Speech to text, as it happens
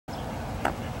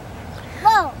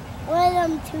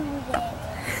them tooting.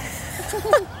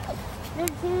 The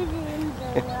tooting's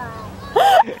alive.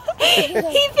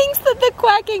 He thinks that the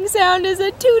quacking sound is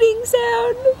a tooting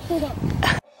sound.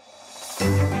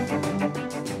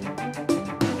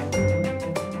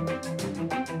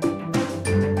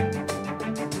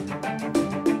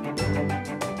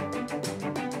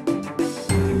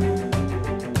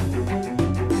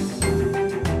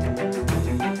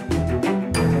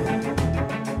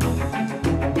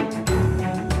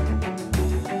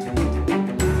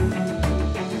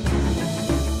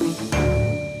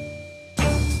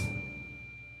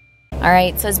 All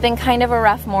right, so it's been kind of a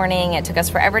rough morning. It took us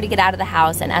forever to get out of the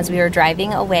house, and as we were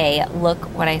driving away, look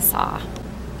what I saw.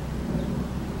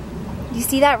 You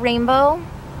see that rainbow?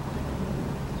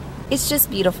 It's just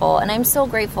beautiful, and I'm so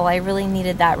grateful. I really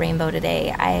needed that rainbow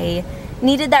today. I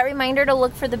needed that reminder to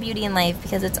look for the beauty in life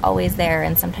because it's always there,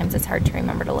 and sometimes it's hard to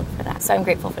remember to look for that. So I'm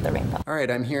grateful for the rainbow. All right,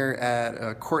 I'm here at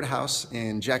a courthouse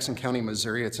in Jackson County,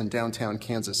 Missouri. It's in downtown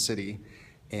Kansas City.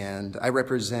 And I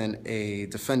represent a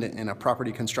defendant in a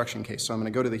property construction case. So I'm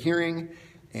gonna go to the hearing,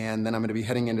 and then I'm gonna be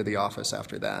heading into the office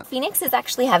after that. Phoenix is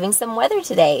actually having some weather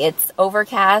today. It's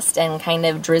overcast and kind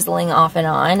of drizzling off and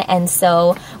on, and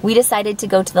so we decided to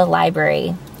go to the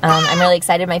library. I'm really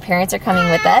excited. My parents are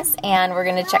coming with us, and we're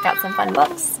gonna check out some fun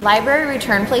books. Library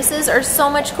return places are so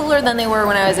much cooler than they were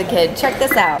when I was a kid. Check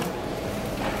this out.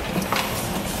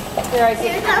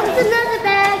 Here comes another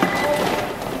bag.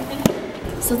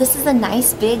 So this is a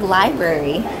nice big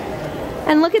library.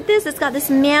 And look at this, it's got this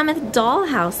mammoth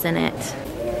dollhouse in it. It's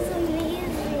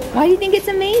amazing. Why do you think it's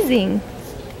amazing?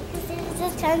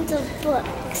 There's tons of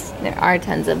books. There are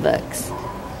tons of books.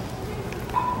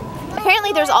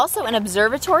 Apparently there's also an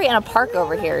observatory and a park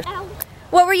over here.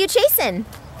 What were you chasing?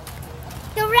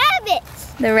 The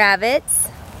rabbits. The rabbits.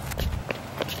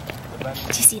 Did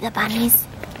you see the bunnies?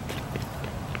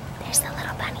 There's the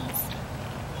little bunnies.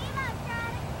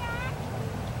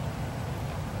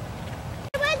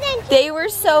 They were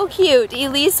so cute.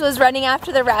 Elise was running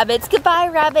after the rabbits. Goodbye,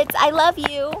 rabbits. I love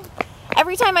you.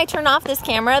 Every time I turn off this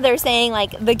camera, they're saying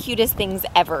like the cutest things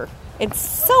ever. It's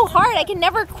so hard. I can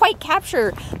never quite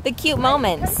capture the cute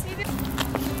moments. There's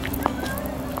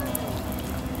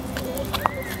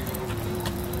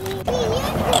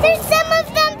some of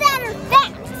them that are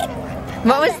fat.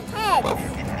 What was? Heads.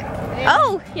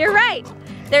 Oh, you're right.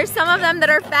 There's some of them that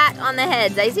are fat on the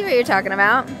heads. I see what you're talking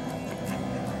about.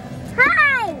 Hi.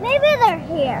 Maybe their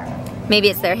hair. Maybe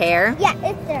it's their hair. Yeah,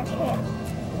 it's their hair.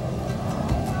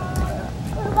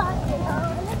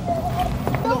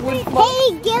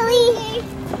 Hey, Gilly.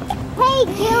 Hey,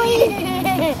 Gilly.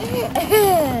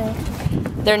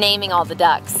 They're naming all the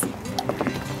ducks.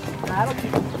 That'll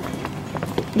keep them.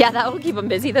 Yeah, that will keep them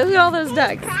busy. Look at all those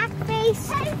ducks.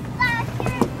 Crackface.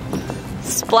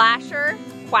 Splasher,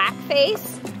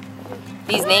 Quackface.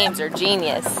 These names are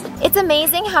genius. It's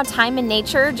amazing how time in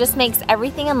nature just makes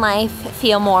everything in life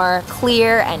feel more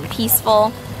clear and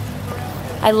peaceful.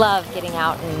 I love getting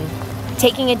out and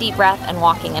taking a deep breath and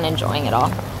walking and enjoying it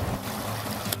all.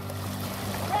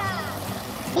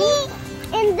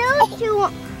 And those two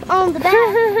on the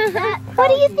back. What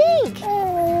do you think?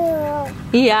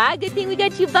 Yeah, good thing we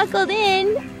got you buckled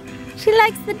in. She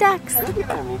likes the ducks. Look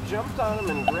at him, he jumped on him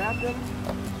and grabbed him.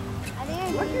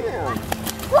 Look at him.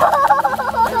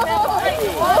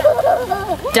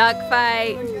 Duck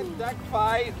fight. Duck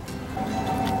fight.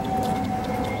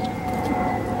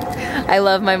 I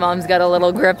love my mom's got a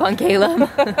little grip on Caleb.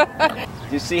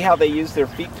 Do you see how they use their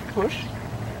feet to push?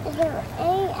 Is there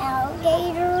any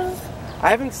alligators? I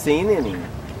haven't seen any.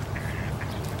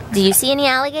 Do you see any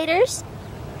alligators?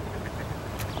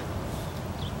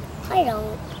 I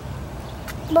don't.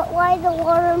 But why the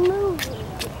water moving?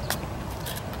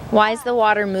 Why is the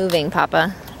water moving,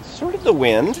 Papa? Sort of the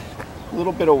wind. A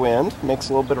little bit of wind makes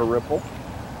a little bit of ripple.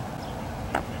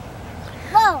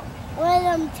 Whoa! One of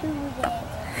them tooting.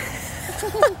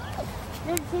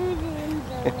 The tooting's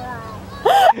alive.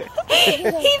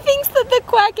 He thinks that the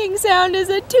quacking sound is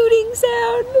a tooting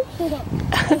sound.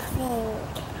 I think.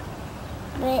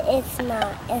 But it's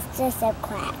not. It's just a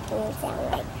quacking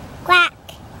sound, like quack.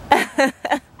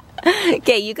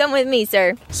 Okay, you come with me,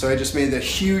 sir. So I just made a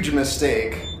huge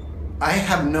mistake. I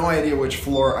have no idea which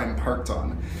floor I'm parked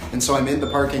on. And so I'm in the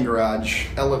parking garage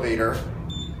elevator.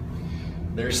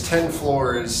 There's 10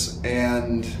 floors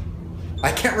and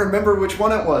I can't remember which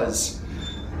one it was.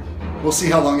 We'll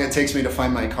see how long it takes me to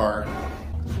find my car.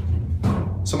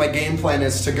 So my game plan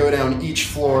is to go down each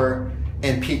floor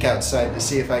and peek outside to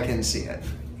see if I can see it.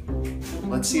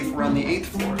 Let's see if we're on the 8th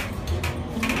floor.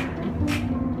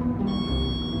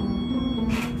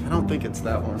 I don't think it's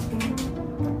that one.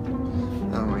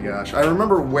 Oh my gosh. I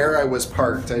remember where I was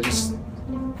parked. I just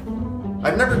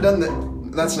I've never done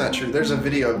that. That's not true. There's a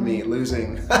video of me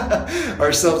losing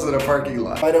ourselves in a parking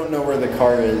lot. I don't know where the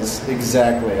car is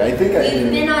exactly. I think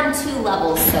We've been on 2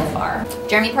 levels so far.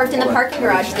 Jeremy parked in the parking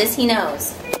garage. This he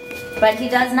knows. But he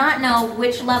does not know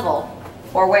which level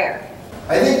or where.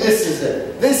 I think this is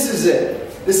it. This is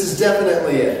it. This is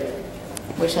definitely it.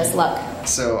 Wish us luck.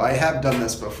 So I have done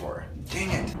this before.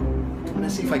 Dang it. I'm gonna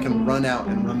see if I can run out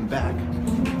and run back.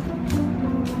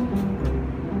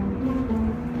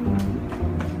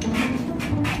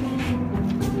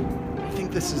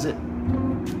 This is it.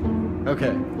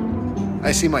 Okay.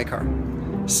 I see my car.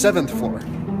 7th floor.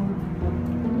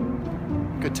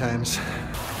 Good times.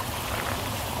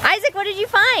 Isaac, what did you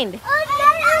find?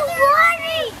 Another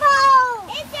waterfall!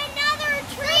 It's another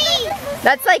tree!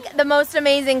 That's like the most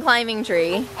amazing climbing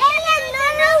tree. And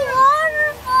another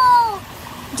waterfall!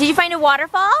 Did you find a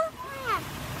waterfall? Yeah.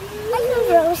 I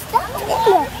can roast stuff in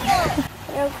there.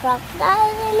 There are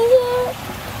crocodiles in here.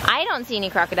 I don't see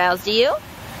any crocodiles, do you? No.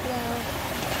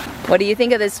 What do you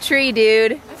think of this tree,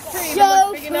 dude? This tree So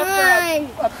looks big enough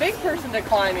for a big person to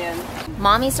climb in.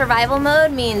 Mommy survival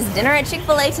mode means dinner at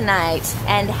Chick-fil-A tonight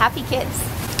and happy kids.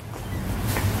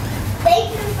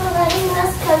 Thank you for letting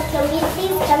us come. Can we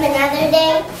please come another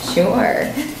day? Sure.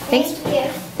 Thank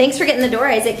you. Thanks for getting the door,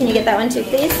 Isaac. Can you get that one too,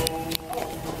 please?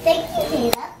 Thank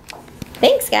you, Tina.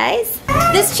 Thanks, guys.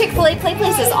 This Chick-fil-A play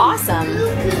place is awesome.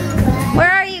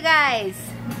 Where are you guys?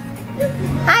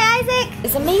 Hi, Isaac.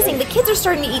 It's amazing. The kids are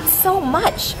starting to eat so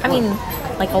much. I mean,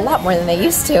 like a lot more than they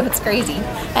used to. It's crazy.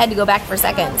 I had to go back for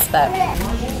seconds, but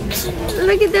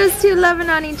look at those two loving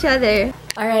on each other.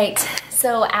 All right.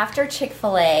 So after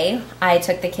Chick-fil-A, I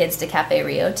took the kids to Cafe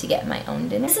Rio to get my own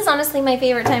dinner. This is honestly my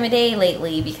favorite time of day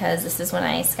lately because this is when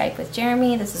I Skype with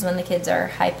Jeremy. This is when the kids are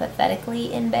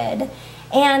hypothetically in bed.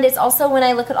 And it's also when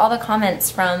I look at all the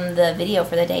comments from the video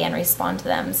for the day and respond to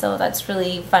them. So that's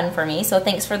really fun for me. So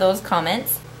thanks for those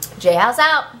comments. J-House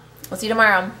out. We'll see you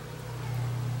tomorrow.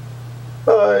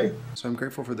 Bye. So I'm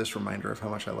grateful for this reminder of how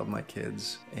much I love my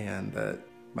kids and that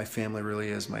my family really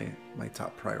is my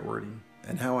top priority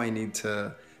and how I need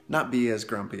to not be as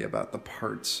grumpy about the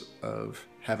parts of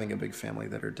having a big family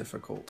that are difficult.